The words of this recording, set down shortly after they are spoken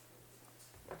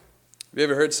Have you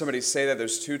ever heard somebody say that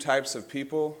there's two types of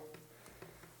people?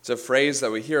 It's a phrase that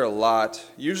we hear a lot,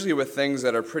 usually with things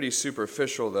that are pretty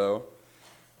superficial, though.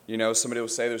 You know, somebody will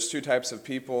say there's two types of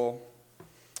people.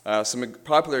 Some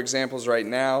popular examples right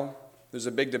now, there's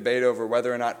a big debate over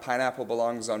whether or not pineapple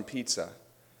belongs on pizza.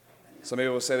 Some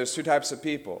people will say there's two types of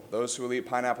people, those who will eat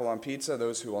pineapple on pizza,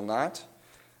 those who will not.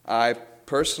 I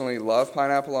personally love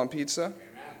pineapple on pizza.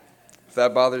 If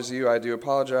that bothers you, I do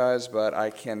apologize, but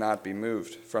I cannot be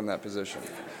moved from that position.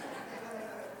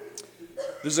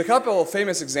 There's a couple of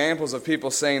famous examples of people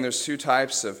saying there's two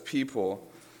types of people.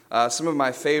 Some of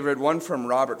my favorite, one from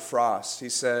Robert Frost. He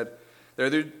said, there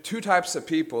are two types of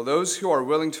people, those who are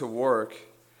willing to work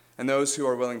and those who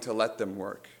are willing to let them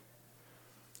work.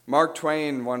 Mark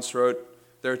Twain once wrote,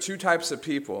 there are two types of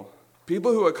people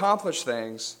who accomplish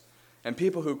things and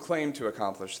people who claim to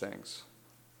accomplish things.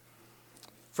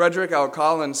 Frederick L.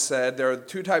 Collins said, there are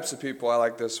two types of people, I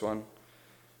like this one.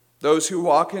 Those who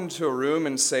walk into a room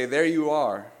and say, there you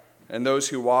are, and those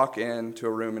who walk into a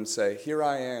room and say, here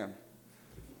I am.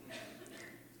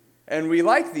 And we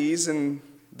like these, and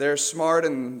they're smart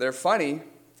and they're funny,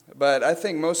 but I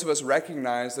think most of us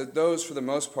recognize that those, for the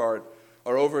most part,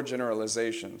 are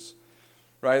overgeneralizations.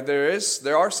 Right?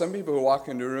 There are some people who walk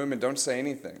into a room and don't say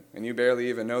anything, and you barely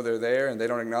even know they're there, and they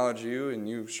don't acknowledge you, and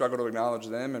you struggle to acknowledge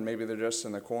them, and maybe they're just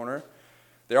in the corner.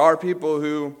 There are people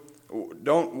who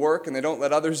don't work, and they don't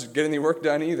let others get any work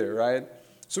done either, right?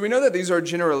 So we know that these are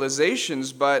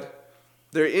generalizations, but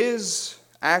there is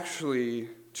actually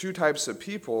two types of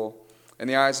people in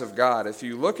the eyes of God. If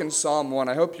you look in Psalm 1,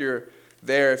 I hope you're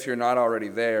there if you're not already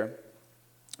there.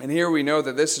 And here we know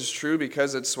that this is true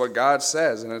because it's what God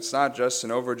says, and it's not just an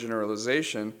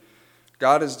overgeneralization.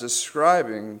 God is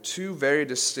describing two very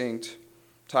distinct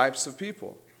types of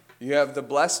people. You have the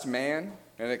blessed man,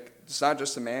 and it's not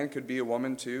just a man, it could be a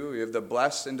woman too. You have the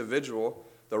blessed individual,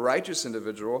 the righteous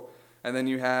individual, and then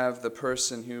you have the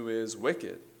person who is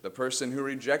wicked, the person who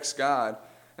rejects God,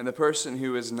 and the person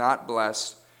who is not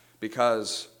blessed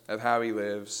because of how he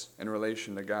lives in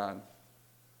relation to God.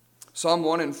 Psalm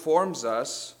 1 informs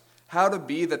us how to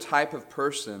be the type of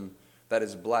person that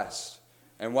is blessed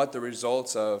and what the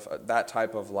results of that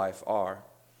type of life are.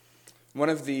 One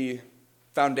of the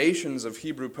foundations of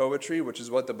Hebrew poetry, which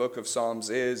is what the book of Psalms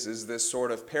is this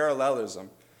sort of parallelism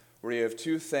where you have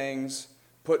two things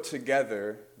put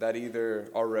together that either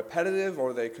are repetitive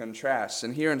or they contrast.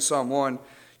 And here in Psalm 1,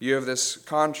 you have this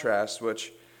contrast,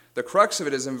 which the crux of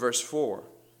it is in verse 4.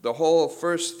 The whole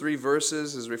first three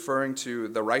verses is referring to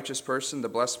the righteous person, the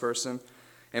blessed person.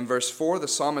 In verse 4, the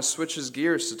psalmist switches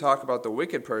gears to talk about the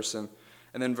wicked person.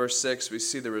 And then verse 6, we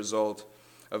see the result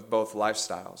of both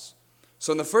lifestyles.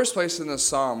 So in the first place in the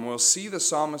psalm, we'll see the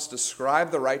psalmist describe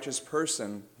the righteous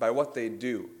person by what they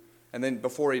do. And then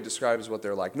before he describes what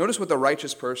they're like. Notice what the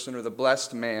righteous person or the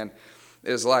blessed man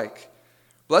is like.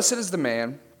 Blessed is the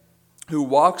man who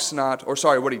walks not,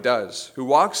 what he does, who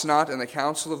walks not in the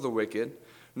counsel of the wicked,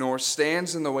 nor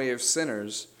stands in the way of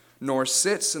sinners, nor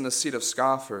sits in the seat of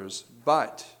scoffers,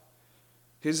 but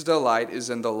his delight is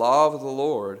in the law of the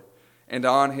Lord, and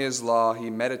on his law he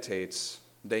meditates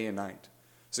day and night.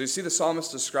 So you see the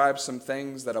psalmist describes some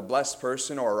things that a blessed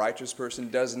person or a righteous person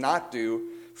does not do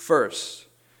first.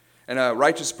 And a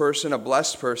righteous person, a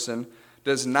blessed person,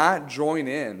 does not join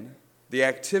in the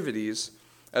activities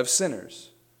of sinners.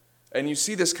 And you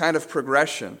see this kind of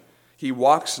progression. He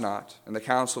walks not in the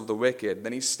counsel of the wicked.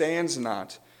 Then he stands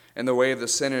not in the way of the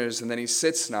sinners. And then he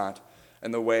sits not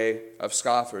in the way of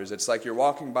scoffers. It's like you're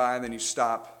walking by and then you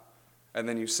stop. And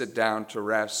then you sit down to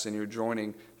rest. And you're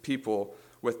joining people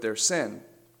with their sin.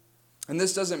 And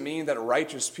this doesn't mean that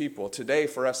righteous people today,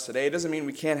 for us today, it doesn't mean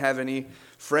we can't have any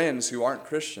friends who aren't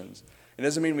Christians. It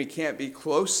doesn't mean we can't be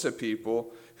close to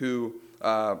people who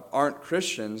aren't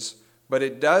Christians. But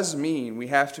it does mean we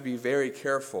have to be very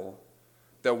careful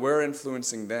that we're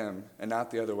influencing them and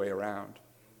not the other way around.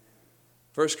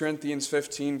 1 Corinthians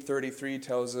 15:33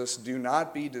 tells us, do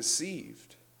not be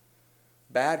deceived.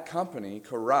 Bad company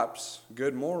corrupts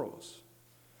good morals.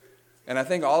 And I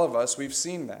think all of us, we've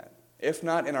seen that, if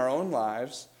not in our own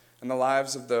lives, in the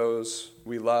lives of those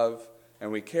we love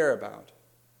and we care about.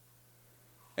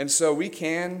 And so we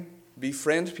can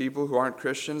befriend people who aren't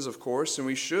Christians, of course, and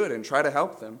we should, and try to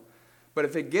help them. But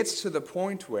if it gets to the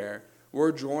point where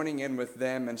we're joining in with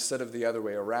them instead of the other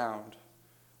way around,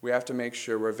 we have to make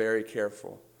sure we're very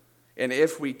careful. And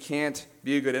if we can't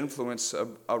be a good influence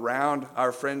around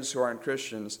our friends who aren't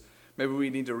Christians, maybe we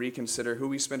need to reconsider who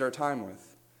we spend our time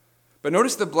with. But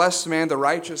notice the blessed man, the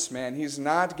righteous man, he's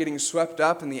not getting swept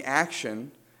up in the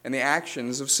action and the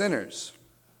actions of sinners.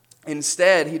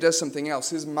 Instead, he does something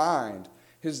else. His mind,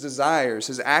 his desires,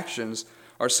 his actions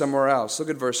are somewhere else. Look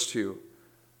at verse 2.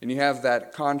 And you have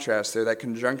that contrast there, that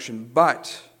conjunction.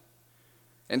 But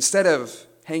instead of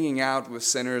hanging out with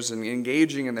sinners and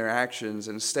engaging in their actions,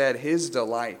 instead his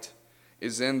delight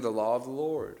is in the law of the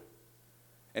Lord.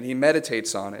 And he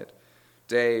meditates on it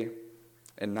day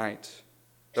and night.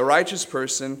 The righteous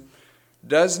person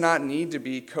does not need to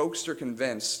be coaxed or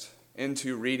convinced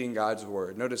into reading God's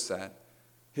word. Notice that.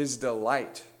 His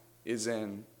delight is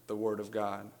in the word of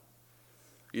God.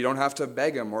 You don't have to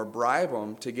beg him or bribe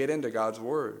him to get into God's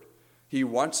word. He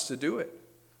wants to do it.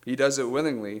 He does it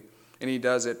willingly, and he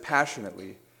does it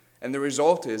passionately. And the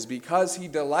result is, because he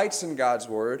delights in God's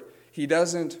word, he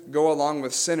doesn't go along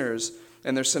with sinners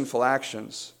and their sinful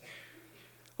actions.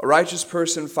 A righteous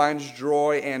person finds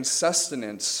joy and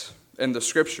sustenance in the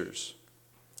scriptures.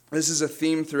 This is a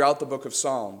theme throughout the book of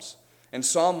Psalms. In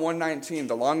Psalm 119,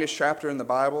 the longest chapter in the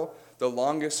Bible, the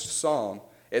longest psalm,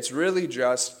 it's really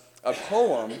just a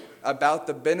poem about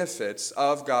the benefits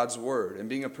of God's word and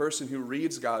being a person who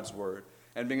reads God's word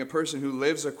and being a person who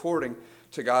lives according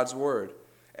to God's word.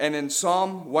 And in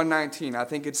Psalm 119, I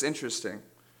think it's interesting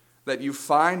that you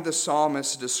find the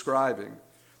psalmist describing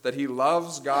that he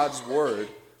loves God's word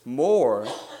more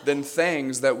than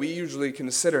things that we usually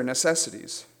consider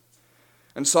necessities.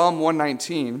 In Psalm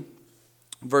 119,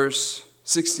 verse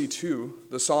 62,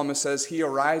 the psalmist says, he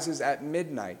arises at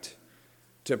midnight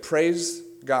to praise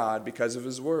God because of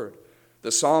his word.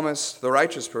 The psalmist, the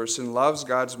righteous person, loves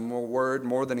God's word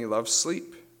more than he loves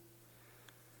sleep.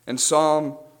 In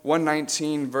Psalm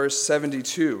 119, verse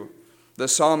 72, the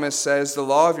psalmist says, the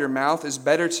law of your mouth is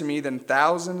better to me than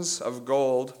thousands of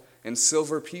gold and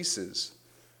silver pieces.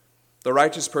 The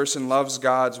righteous person loves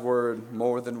God's word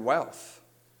more than wealth.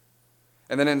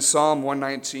 And then in Psalm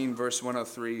 119, verse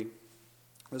 103,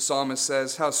 the psalmist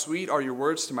says, how sweet are your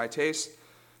words to my taste,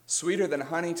 sweeter than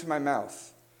honey to my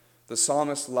mouth. The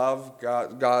psalmist loved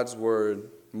God's word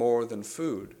more than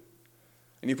food.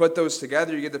 And you put those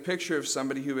together, you get the picture of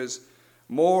somebody who is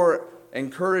more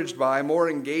encouraged by, more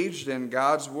engaged in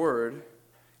God's word,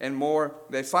 and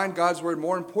they find God's word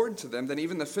more important to them than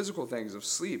even the physical things of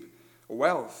sleep,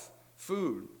 wealth,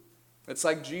 food. It's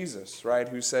like Jesus, right,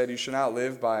 who said, you shall not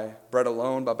live by bread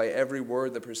alone, but by every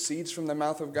word that proceeds from the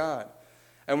mouth of God.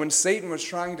 And when Satan was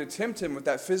trying to tempt him with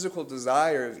that physical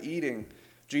desire of eating,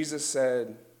 Jesus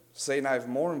said, Satan, I have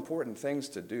more important things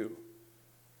to do.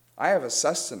 I have a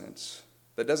sustenance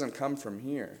that doesn't come from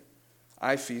here.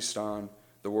 I feast on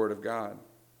the word of God.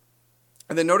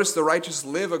 And then notice the righteous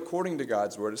live according to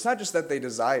God's word. It's not just that they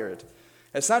desire it.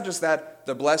 It's not just that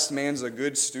the blessed man's a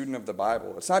good student of the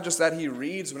Bible. It's not just that he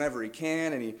reads whenever he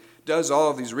can and he does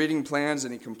all of these reading plans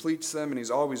and he completes them and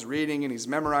he's always reading and he's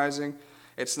memorizing.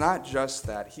 It's not just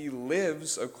that. He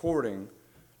lives according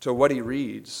to what he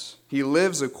reads. He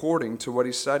lives according to what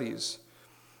he studies.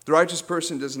 The righteous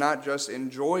person does not just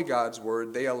enjoy God's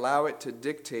word, they allow it to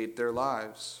dictate their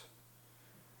lives.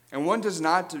 And one does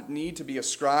not need to be a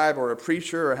scribe or a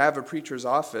preacher or have a preacher's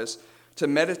office to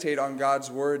meditate on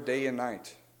God's word day and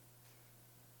night.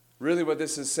 Really what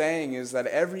this is saying is that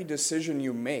every decision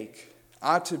you make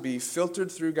ought to be filtered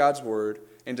through God's word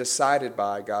and decided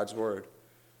by God's word.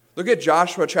 Look at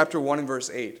Joshua chapter 1 and verse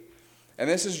 8. And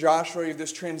this is Joshua, you have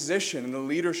this transition in the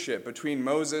leadership between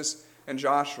Moses and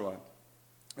Joshua.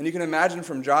 And you can imagine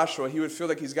from Joshua, he would feel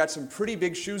like he's got some pretty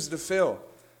big shoes to fill.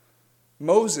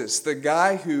 Moses, the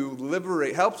guy who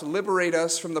helped liberate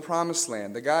us from the promised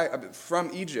land, the guy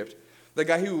from Egypt, the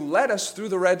guy who led us through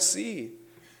the Red Sea,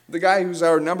 the guy who's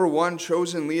our number one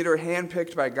chosen leader,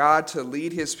 handpicked by God to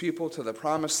lead his people to the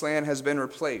promised land, has been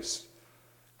replaced.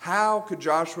 How could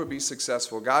Joshua be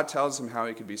successful? God tells him how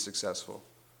he could be successful.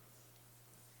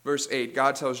 Verse 8,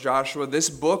 God tells Joshua, this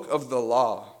book of the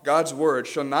law, God's word,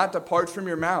 shall not depart from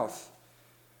your mouth,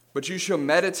 but you shall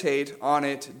meditate on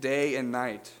it day and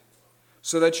night,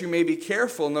 so that you may be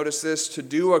careful, notice this, to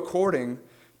do according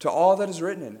to all that is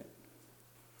written in it.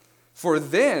 For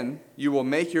then you will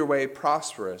make your way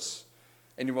prosperous,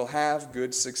 and you will have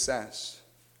good success.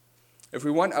 If we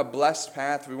want a blessed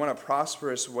path, if we want a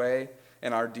prosperous way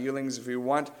in our dealings, if we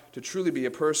want to truly be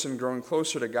a person growing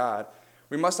closer to God,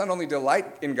 we must not only delight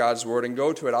in God's word and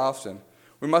go to it often,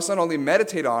 we must not only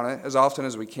meditate on it as often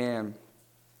as we can,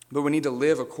 but we need to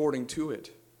live according to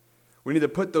it. We need to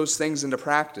put those things into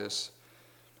practice.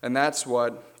 And that's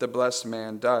what the blessed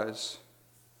man does.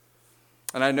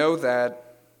 And I know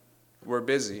that we're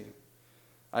busy.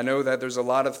 I know that there's a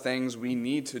lot of things we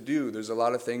need to do. There's a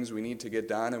lot of things we need to get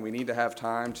done, and we need to have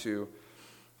time to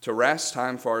rest,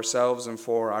 time for ourselves and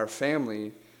for our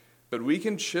family. But we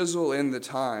can chisel in the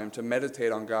time to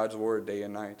meditate on God's word day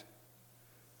and night.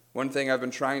 One thing I've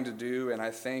been trying to do, and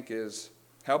I think is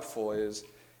helpful, is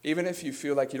Even if you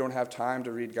feel like you don't have time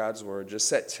to read God's word, just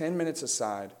set 10 minutes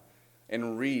aside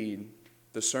and read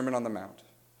the Sermon on the Mount.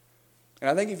 And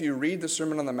I think if you read the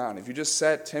Sermon on the Mount, if you just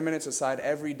set 10 minutes aside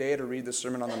every day to read the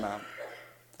Sermon on the Mount,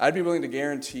 I'd be willing to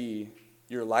guarantee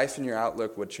your life and your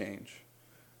outlook would change.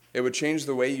 It would change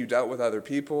the way you dealt with other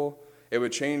people. It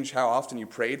would change how often you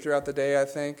prayed throughout the day, I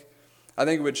think. I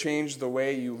think it would change the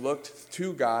way you looked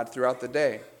to God throughout the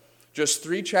day. Just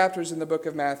 3 chapters in the book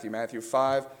of Matthew, Matthew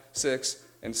 5, 6,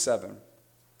 and 7.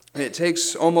 And it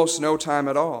takes almost no time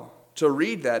at all to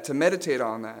read that, to meditate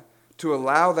on that, to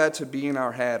allow that to be in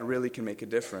our head really can make a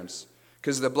difference.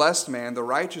 Because the blessed man, the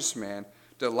righteous man,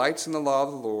 delights in the law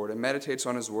of the Lord and meditates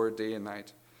on his word day and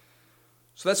night.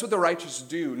 So that's what the righteous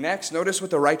do. Next, notice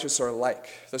what the righteous are like.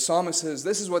 The psalmist says,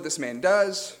 this is what this man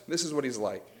does, this is what he's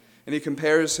like. And he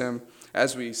compares him,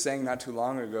 as we sang not too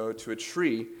long ago, to a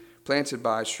tree planted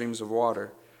by streams of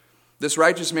water. This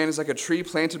righteous man is like a tree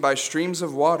planted by streams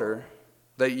of water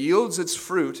that yields its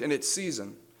fruit in its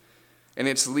season, and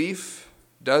its leaf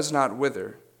does not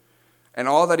wither, and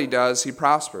all that he does, he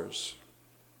prospers.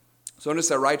 So notice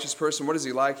that righteous person, what is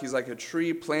he like? He's like a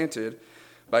tree planted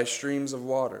by streams of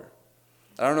water.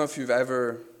 I don't know if you've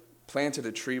ever planted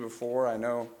a tree before. I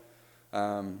know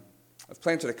I've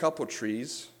planted a couple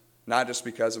trees, not just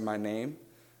because of my name,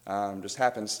 just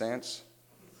happenstance.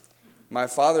 My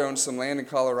father owns some land in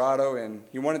Colorado, and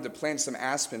he wanted to plant some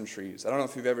aspen trees. I don't know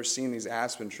if you've ever seen these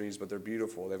aspen trees, but they're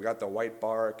beautiful. They've got the white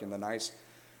bark and the nice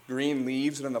green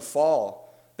leaves, and in the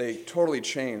fall, they totally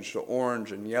change to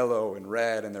orange and yellow and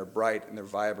red, and they're bright and they're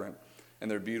vibrant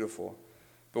and they're beautiful.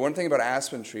 But one thing about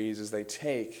aspen trees is they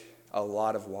take a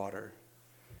lot of water.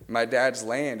 My dad's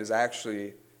land is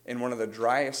actually in one of the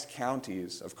driest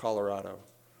counties of Colorado,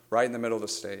 right in the middle of the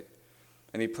state.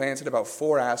 And he planted about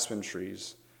 4 aspen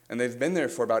trees, and they've been there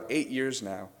for about 8 years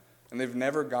now, and they've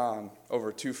never gone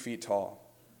over 2 feet tall.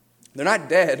 They're not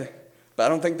dead, but I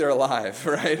don't think they're alive,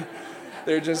 right?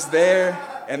 They're just there,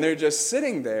 and they're just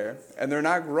sitting there, and they're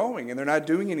not growing, and they're not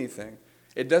doing anything.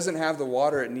 It doesn't have the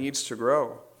water it needs to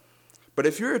grow. But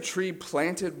if you're a tree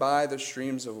planted by the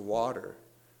streams of water,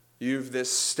 you've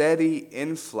this steady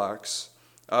influx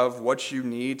of what you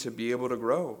need to be able to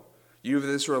grow. You have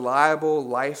this reliable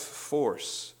life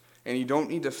force, and you don't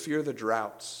need to fear the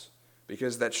droughts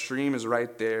because that stream is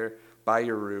right there by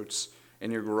your roots,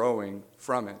 and you're growing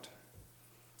from it.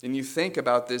 And you think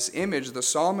about this image, the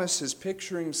psalmist is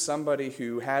picturing somebody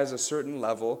who has a certain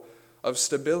level of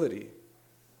stability.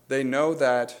 They know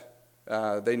that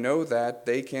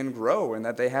they can grow and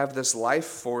that they have this life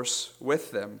force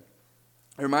with them.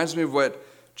 It reminds me of what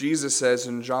Jesus says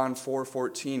in John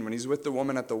 4:14 when he's with the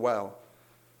woman at the well.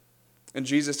 And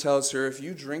Jesus tells her, if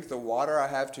you drink the water I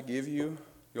have to give you,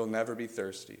 you'll never be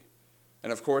thirsty.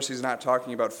 And of course, he's not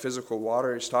talking about physical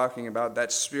water. He's talking about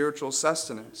that spiritual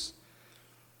sustenance.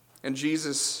 And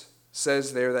Jesus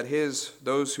says there that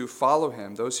those who follow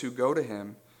him, those who go to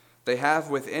him, they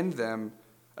have within them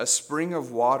a spring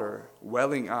of water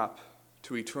welling up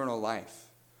to eternal life.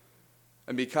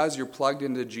 And because you're plugged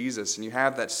into Jesus and you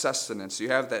have that sustenance, you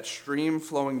have that stream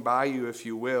flowing by you, if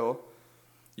you will,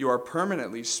 you are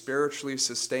permanently spiritually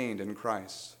sustained in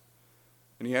Christ.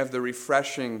 And you have the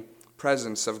refreshing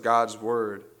presence of God's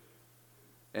word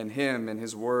and him and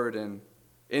his word and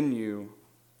in you,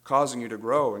 causing you to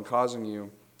grow and causing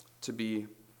you to be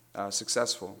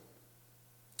successful.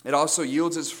 It also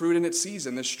yields its fruit in its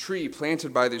season. This tree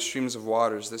planted by these streams of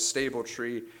waters, this stable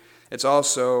tree, it's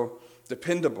also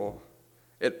dependable.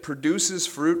 It produces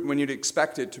fruit when you'd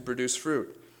expect it to produce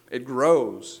fruit. It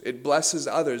grows. It blesses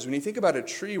others. When you think about a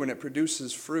tree, when it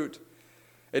produces fruit,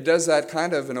 it does that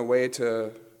kind of in a way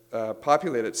to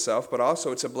populate itself, but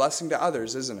also it's a blessing to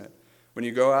others, isn't it? When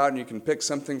you go out and you can pick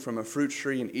something from a fruit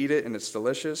tree and eat it and it's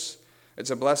delicious, it's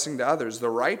a blessing to others. The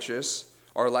righteous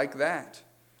are like that.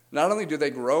 Not only do they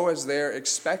grow as they're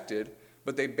expected,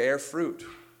 but they bear fruit.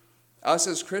 Us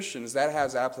as Christians, that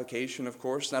has application, of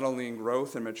course, not only in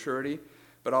growth and maturity,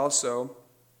 but also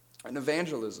in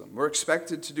evangelism. We're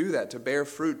expected to do that, to bear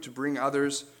fruit, to bring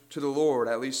others to the Lord,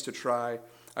 at least to try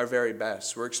our very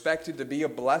best. We're expected to be a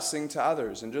blessing to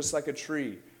others, and just like a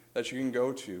tree that you can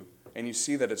go to, and you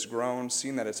see that it's grown,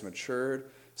 see that it's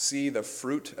matured, see the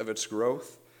fruit of its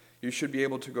growth, you should be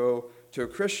able to go to a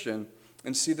Christian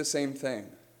and see the same thing.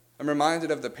 I'm reminded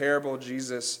of the parable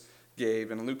Jesus gave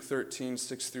in Luke 13,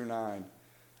 6 through 9,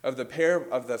 of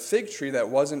the fig tree that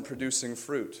wasn't producing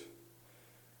fruit.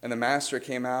 And the master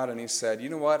came out and he said, you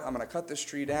know what, I'm going to cut this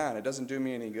tree down. It doesn't do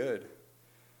me any good.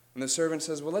 And the servant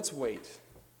says, well, let's wait.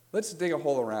 Let's dig a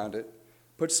hole around it,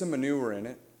 put some manure in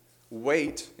it,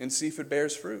 wait and see if it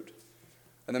bears fruit.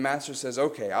 And the master says,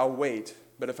 okay, I'll wait,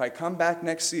 But if I come back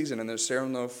next season and there's still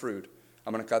no fruit,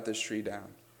 I'm going to cut this tree down.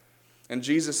 And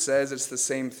Jesus says it's the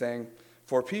same thing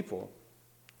for people.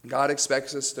 God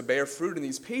expects us to bear fruit, and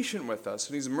he's patient with us,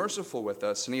 and he's merciful with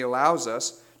us, and he allows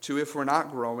us to, if we're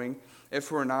not growing,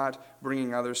 if we're not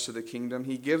bringing others to the kingdom,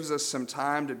 he gives us some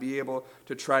time to be able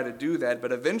to try to do that,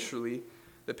 but eventually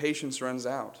the patience runs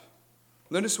out.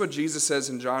 Notice what Jesus says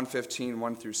in John 15,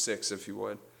 1 through 6, if you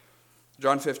would.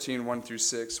 John 15, 1 through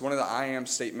 6, one of the I am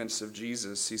statements of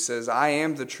Jesus. He says, I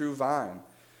am the true vine,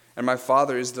 and my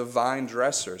Father is the vine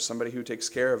dresser, somebody who takes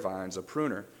care of vines, a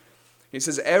pruner. He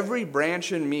says, every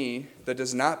branch in me that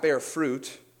does not bear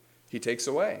fruit, he takes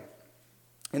away.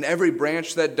 And every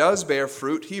branch that does bear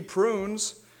fruit, he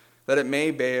prunes, that it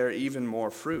may bear even more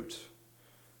fruit.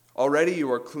 Already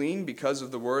you are clean because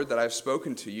of the word that I've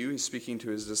spoken to you. He's speaking to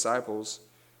his disciples.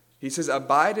 He says,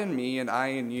 abide in me and I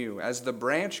in you. As the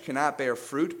branch cannot bear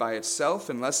fruit by itself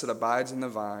unless it abides in the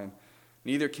vine,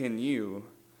 neither can you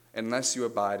unless you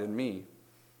abide in me.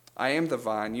 I am the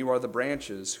vine, you are the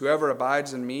branches. Whoever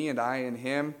abides in me and I in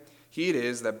him, he it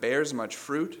is that bears much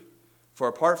fruit. For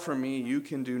apart from me, you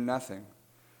can do nothing.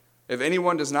 If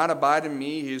anyone does not abide in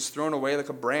me, he is thrown away like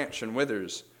a branch and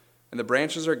withers. And the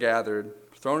branches are gathered,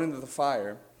 thrown into the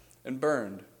fire, and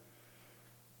burned.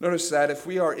 Notice that if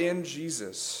we are in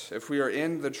Jesus, if we are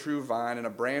in the true vine and a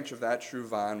branch of that true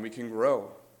vine, we can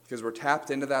grow because we're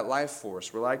tapped into that life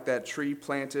force. We're like that tree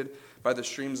planted by the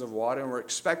streams of water, and we're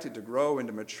expected to grow and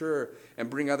to mature and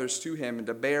bring others to him and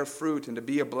to bear fruit and to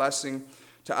be a blessing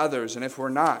to others. And if we're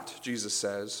not, Jesus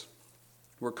says,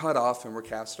 we're cut off and we're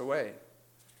cast away.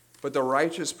 But the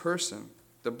righteous person,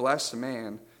 the blessed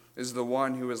man, is the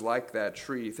one who is like that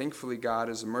tree. Thankfully, God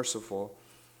is merciful,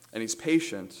 and he's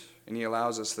patient, and he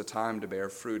allows us the time to bear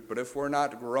fruit. But if we're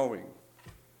not growing,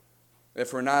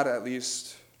 if we're not at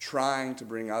least trying to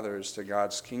bring others to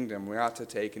God's kingdom, we ought to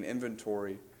take an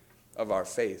inventory of our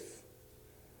faith.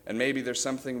 And maybe there's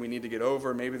something we need to get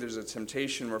over. Maybe there's a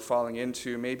temptation we're falling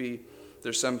into. Maybe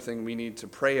there's something we need to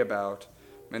pray about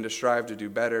and to strive to do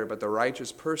better. But the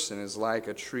righteous person is like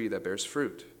a tree that bears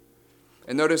fruit.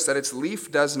 And notice that its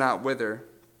leaf does not wither,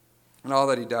 and all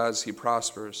that he does, he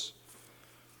prospers.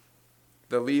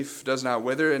 The leaf does not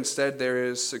wither. Instead, there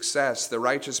is success. The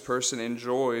righteous person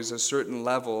enjoys a certain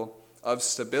level of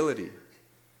stability.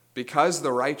 Because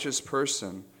the righteous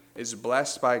person is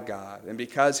blessed by God, and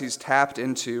because he's tapped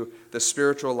into the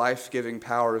spiritual life-giving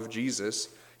power of Jesus,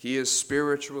 he is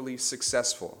spiritually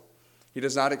successful. He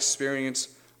does not experience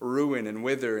ruin and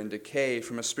wither and decay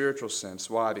from a spiritual sense.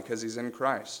 Why? Because he's in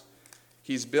Christ.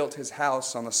 He's built his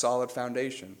house on the solid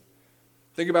foundation.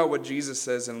 Think about what Jesus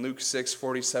says in Luke 6,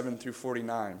 47 through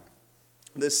 49.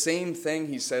 The same thing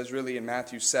he says really in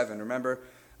Matthew 7. Remember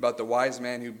about the wise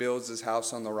man who builds his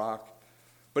house on the rock?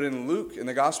 But in Luke, in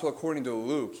the gospel according to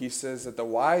Luke, he says that the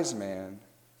wise man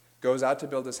goes out to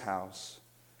build his house,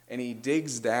 and he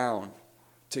digs down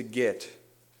to get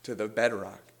to the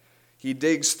bedrock. He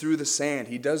digs through the sand.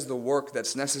 He does the work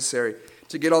that's necessary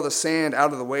to get all the sand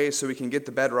out of the way so he can get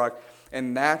the bedrock,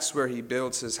 and that's where he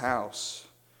builds his house.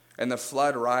 And the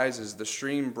flood rises, the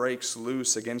stream breaks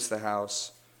loose against the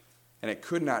house, and it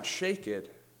could not shake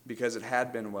it because it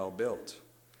had been well built.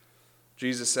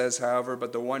 Jesus says, however,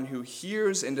 but the one who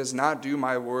hears and does not do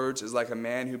my words is like a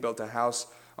man who built a house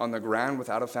on the ground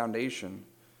without a foundation.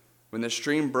 When the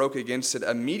stream broke against it,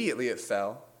 immediately it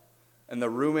fell, and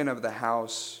the ruin of the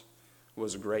house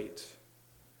was great.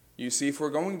 You see, if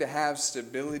we're going to have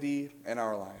stability in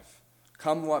our life,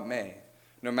 come what may,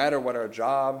 no matter what our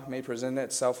job may present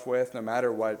itself with, no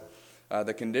matter what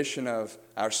the condition of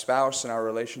our spouse and our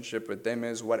relationship with them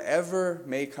is, whatever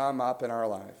may come up in our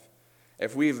life,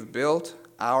 if we've built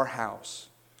our house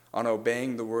on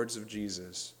obeying the words of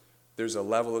Jesus, there's a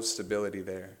level of stability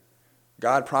there.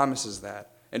 God promises that.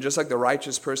 And just like the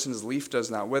righteous person's leaf does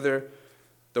not wither,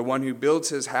 the one who builds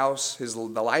his house,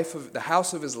 the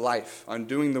house of his life on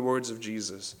doing the words of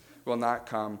Jesus will not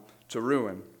come to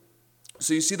ruin.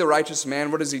 So you see the righteous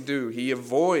man, what does he do? He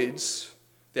avoids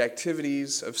the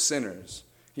activities of sinners.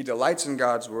 He delights in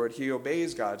God's word. He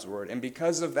obeys God's word. And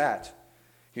because of that,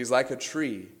 he's like a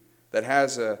tree that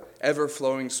has an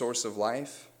ever-flowing source of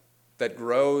life, that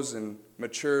grows and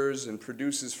matures and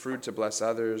produces fruit to bless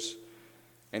others,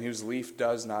 and whose leaf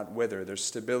does not wither. There's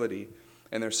stability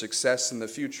and there's success in the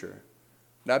future,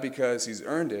 not because he's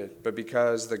earned it, but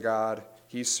because the God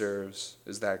he serves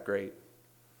is that great.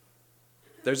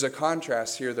 There's a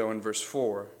contrast here, though, in verse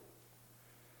 4.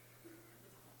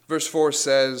 Verse 4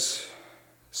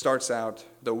 starts out,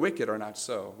 the wicked are not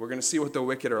so. We're going to see what the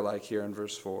wicked are like here in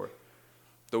verse 4.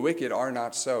 The wicked are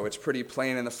not so. It's pretty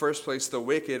plain. In the first place, the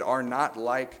wicked are not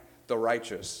like the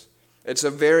righteous. It's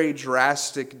a very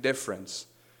drastic difference.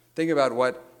 Think about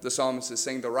what the psalmist is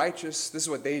saying. The righteous, this is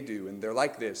what they do, and they're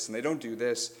like this, and they don't do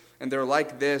this, and they're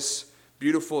like this.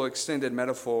 Beautiful extended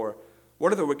metaphor.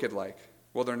 What are the wicked like?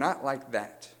 Well, they're not like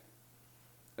that.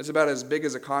 It's about as big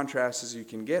as a contrast as you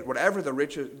can get. Whatever the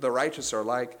righteous are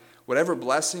like, whatever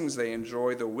blessings they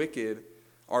enjoy, the wicked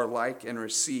are like and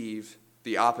receive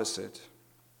the opposite.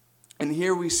 And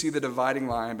here we see the dividing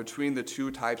line between the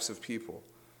two types of people.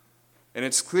 And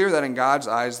it's clear that in God's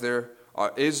eyes there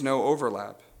is no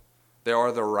overlap. There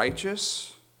are the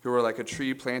righteous, who are like a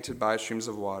tree planted by streams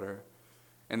of water,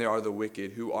 and there are the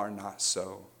wicked, who are not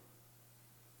so.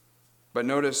 But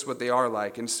notice what they are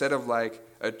like. Instead of like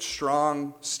a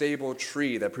strong, stable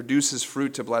tree that produces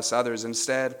fruit to bless others,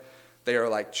 instead they are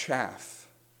like chaff.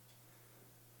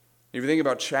 If you think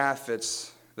about chaff,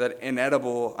 it's that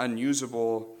inedible,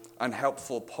 unusable,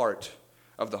 unhelpful part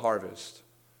of the harvest.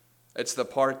 It's the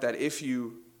part that if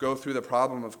you go through the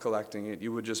problem of collecting it,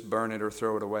 you would just burn it or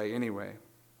throw it away anyway.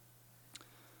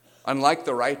 Unlike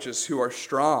the righteous, who are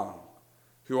strong,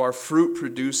 who are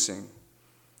fruit-producing,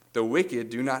 the wicked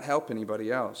do not help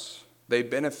anybody else. They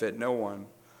benefit no one.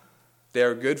 They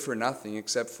are good for nothing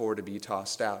except for to be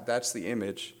tossed out. That's the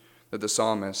image that the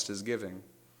psalmist is giving.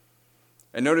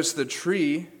 And notice the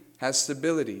tree has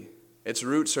stability. Its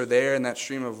roots are there in that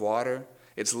stream of water.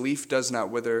 Its leaf does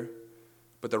not wither.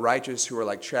 But the righteous who are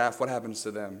like chaff, what happens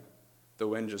to them? The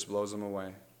wind just blows them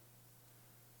away.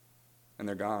 And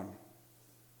they're gone.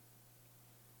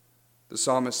 The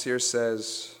psalmist here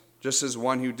says, just as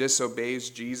one who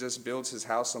disobeys Jesus builds his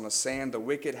house on the sand, the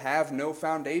wicked have no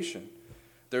foundation.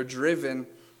 They're driven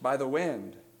by the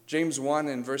wind. James 1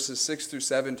 in verses 6 through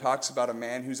 7 talks about a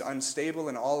man who's unstable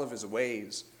in all of his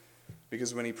ways,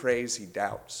 because when he prays, he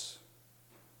doubts.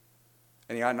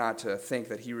 And he ought not to think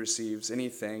that he receives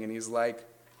anything, and he's like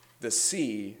the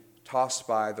sea tossed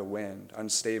by the wind,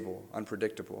 unstable,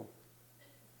 unpredictable.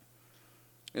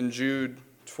 In Jude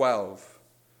 12,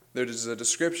 there is a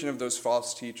description of those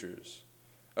false teachers,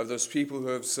 of those people who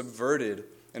have subverted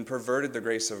and perverted the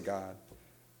grace of God.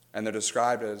 And they're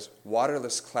described as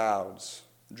waterless clouds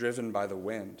driven by the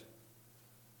wind.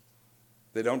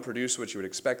 They don't produce what you would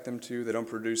expect them to. They don't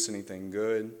produce anything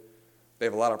good. They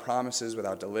have a lot of promises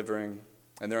without delivering.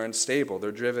 And they're unstable.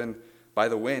 They're driven by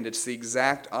the wind. It's the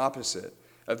exact opposite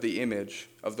of the image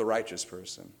of the righteous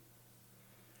person.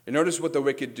 And notice what the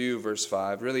wicked do, verse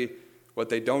 5, really what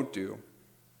they don't do.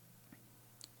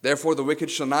 Therefore the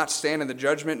wicked shall not stand in the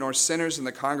judgment, nor sinners in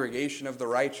the congregation of the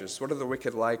righteous. What are the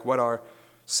wicked like? What are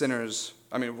sinners?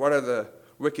 What are the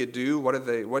wicked do?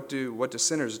 What do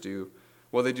sinners do?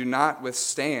 Well, they do not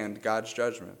withstand God's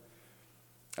judgment.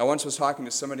 I once was talking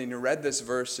to somebody who read this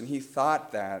verse, and he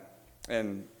thought that,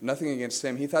 and nothing against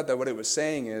him, he thought that what it was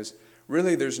saying is,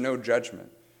 really there's no judgment.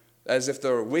 As if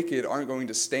the wicked aren't going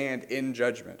to stand in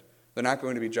judgment. They're not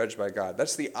going to be judged by God.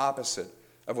 That's the opposite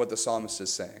of what the psalmist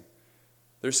is saying.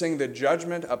 They're saying the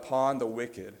judgment upon the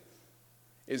wicked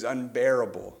is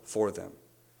unbearable for them.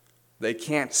 They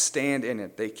can't stand in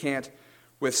it. They can't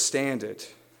withstand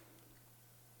it.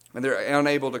 And they're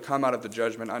unable to come out of the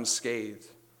judgment unscathed.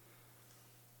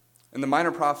 In the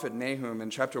minor prophet Nahum,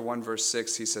 in chapter 1, verse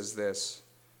 6, he says this,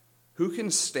 "Who can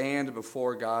stand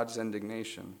before God's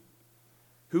indignation?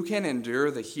 Who can endure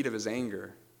the heat of his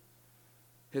anger?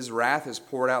 His wrath is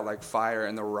poured out like fire,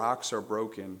 and the rocks are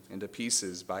broken into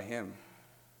pieces by him."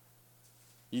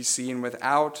 You see, and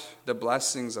without the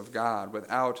blessings of God,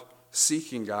 without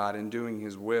seeking God and doing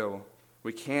his will,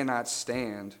 we cannot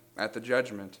stand at the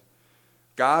judgment.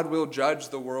 God will judge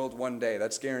the world one day.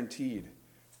 That's guaranteed.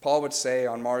 Paul would say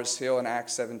on Mars Hill in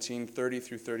Acts 17, 30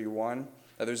 through 31,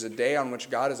 that there's a day on which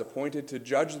God is appointed to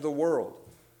judge the world.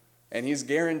 And he's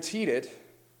guaranteed it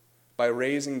by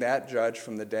raising that judge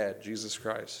from the dead, Jesus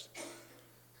Christ.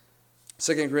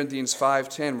 2 Corinthians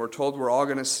 5:10, we're told we're all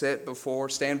going to stand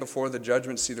before the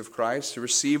judgment seat of Christ to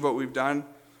receive what we've done,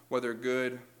 whether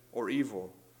good or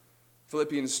evil.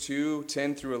 Philippians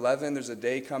 2:10 through 11, there's a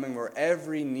day coming where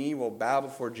every knee will bow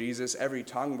before Jesus, every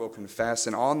tongue will confess,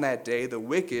 and on that day the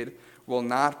wicked will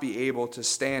not be able to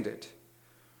stand it.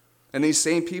 And these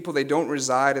same people, they don't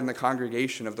reside in the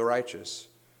congregation of the righteous.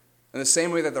 In the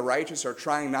same way that the righteous are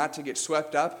trying not to get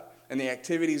swept up in the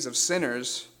activities of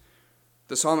sinners,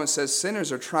 the psalmist says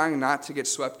sinners are trying not to get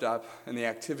swept up in the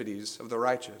activities of the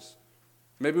righteous.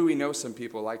 Maybe we know some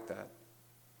people like that.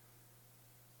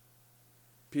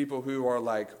 People who are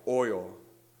like oil,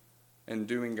 and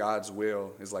doing God's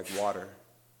will is like water,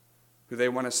 who they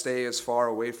want to stay as far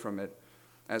away from it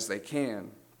as they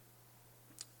can.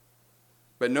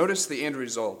 But notice the end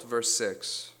result, verse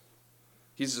 6.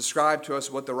 He's described to us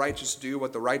what the righteous do,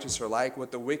 what the righteous are like,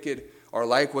 what the wicked are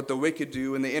like, what the wicked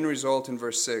do, and the end result in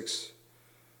verse 6.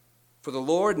 For the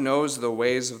Lord knows the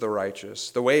ways of the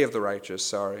righteous, but the way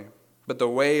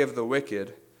of the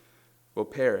wicked will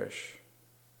perish.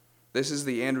 This is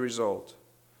the end result.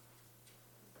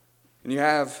 And you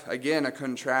have, again, a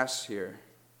contrast here.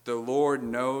 The Lord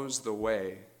knows the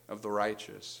way of the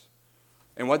righteous.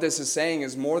 And what this is saying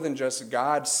is more than just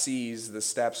God sees the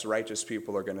steps righteous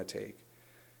people are going to take.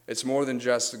 It's more than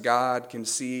just God can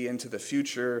see into the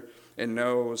future and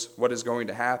knows what is going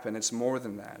to happen. It's more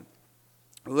than that.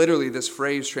 Literally, this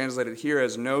phrase translated here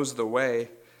as knows the way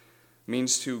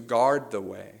means to guard the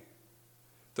way.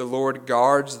 The Lord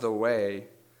guards the way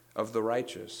of the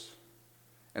righteous,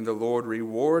 and the Lord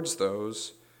rewards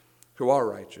those who are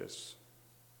righteous.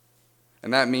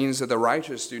 And that means that the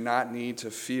righteous do not need to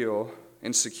feel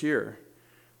insecure.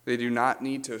 They do not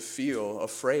need to feel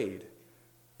afraid.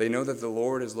 They know that the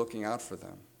Lord is looking out for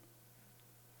them.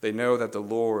 They know that the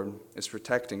Lord is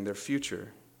protecting their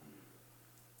future.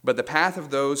 But the path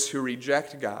of those who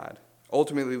reject God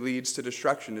ultimately leads to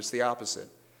destruction. It's the opposite.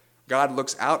 God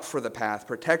looks out for the path,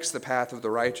 protects the path of the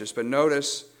righteous, but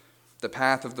notice the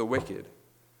path of the wicked.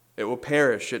 It will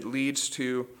perish. It leads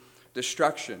to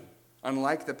destruction.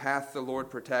 Unlike the path the Lord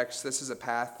protects, this is a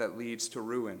path that leads to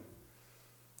ruin.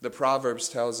 The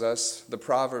Proverbs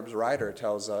writer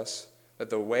tells us that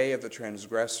the way of the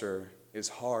transgressor is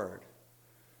hard.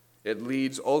 It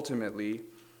leads ultimately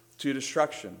to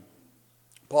destruction.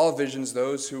 Paul visions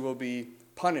those who will be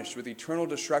punished with eternal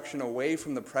destruction away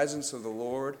from the presence of the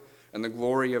Lord and the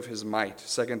glory of his might.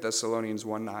 2 Thessalonians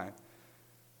 1:9.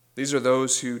 These are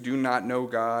those who do not know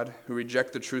God, who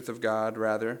reject the truth of God,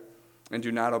 rather, and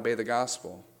do not obey the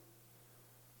gospel.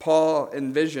 Paul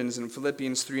envisions in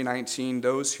Philippians 3:19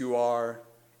 those who are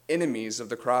enemies of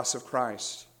the cross of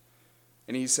Christ.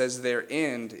 And he says their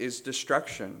end is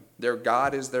destruction. Their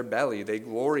God is their belly. They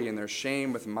glory in their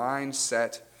shame with minds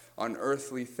set on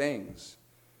earthly things.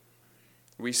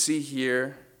 We see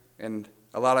here and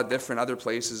a lot of different other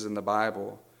places in the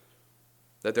Bible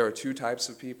that there are two types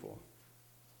of people.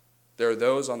 There are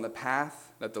those on the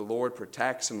path that the Lord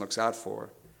protects and looks out for,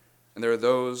 and there are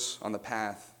those on the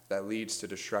path that leads to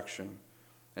destruction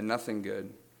and nothing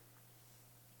good.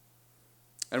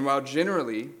 And while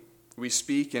generally we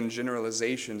speak in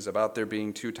generalizations about there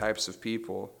being two types of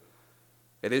people,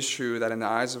 it is true that in the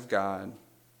eyes of God,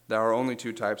 there are only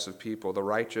two types of people, the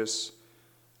righteous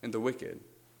and the wicked.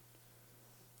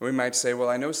 We might say, well,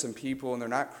 I know some people and they're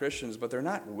not Christians, but they're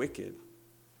not wicked.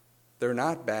 They're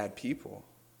not bad people.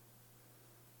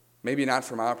 Maybe not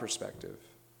from our perspective,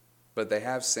 but they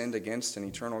have sinned against an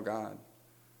eternal God.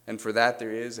 And for that,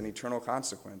 there is an eternal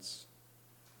consequence.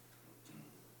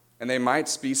 And they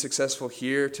might be successful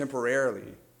here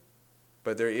temporarily,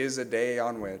 but there is a day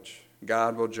on which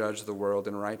God will judge the world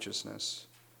in righteousness.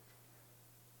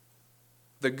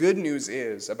 The good news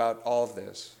is about all of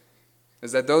this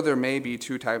is that though there may be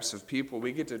two types of people,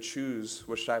 we get to choose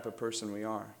which type of person we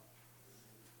are.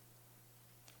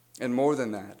 And more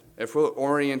than that, if we'll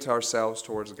orient ourselves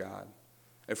towards God,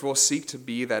 if we'll seek to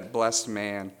be that blessed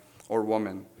man or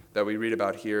woman that we read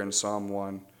about here in Psalm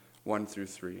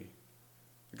 1:1-3,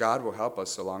 God will help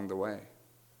us along the way.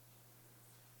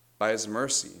 By his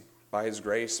mercy, by his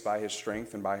grace, by his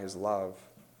strength, and by his love,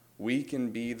 we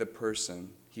can be the person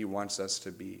he wants us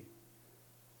to be.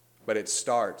 But it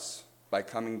starts by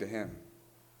coming to him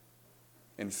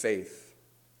in faith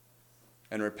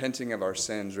and repenting of our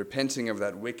sins, repenting of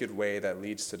that wicked way that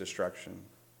leads to destruction.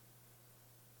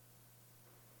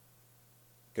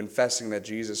 Confessing that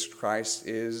Jesus Christ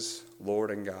is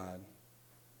Lord and God,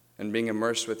 and being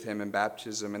immersed with him in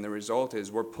baptism, and the result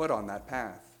is we're put on that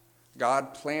path.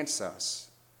 God plants us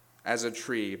as a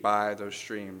tree by those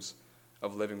streams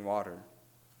of living water.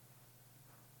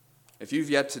 If you've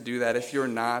yet to do that, if you're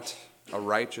not a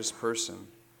righteous person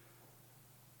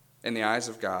in the eyes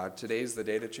of God, today's the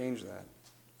day to change that.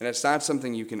 And it's not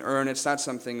something you can earn. It's not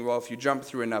something, well, if you jump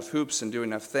through enough hoops and do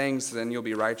enough things, then you'll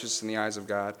be righteous in the eyes of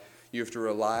God. You have to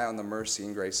rely on the mercy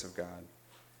and grace of God.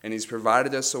 And he's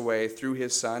provided us a way through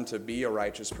his Son to be a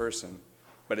righteous person.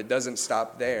 But it doesn't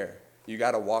stop there. You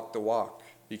got to walk the walk.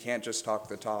 You can't just talk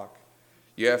the talk.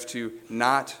 You have to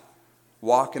not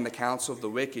walk in the counsel of the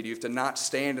wicked. You have to not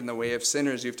stand in the way of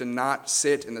sinners. You have to not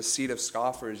sit in the seat of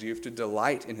scoffers. You have to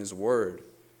delight in his word.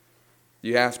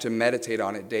 You have to meditate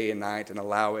on it day and night and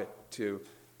allow it to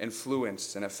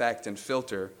influence and affect and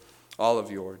filter all of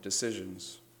your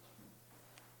decisions.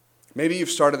 Maybe you've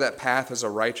started that path as a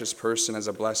righteous person, as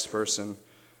a blessed person,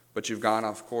 but you've gone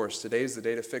off course. Today's the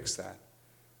day to fix that,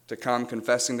 to come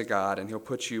confessing to God, and he'll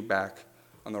put you back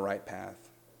on the right path.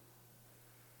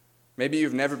 Maybe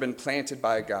you've never been planted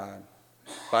by God,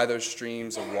 by those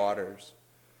streams of waters.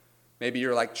 Maybe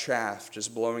you're like chaff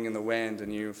just blowing in the wind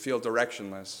and you feel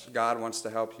directionless. God wants to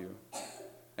help you.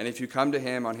 And if you come to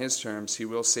him on his terms, he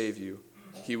will save you.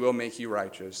 He will make you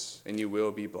righteous, and you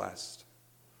will be blessed.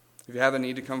 If you have a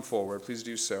need to come forward, please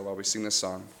do so while we sing this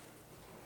song.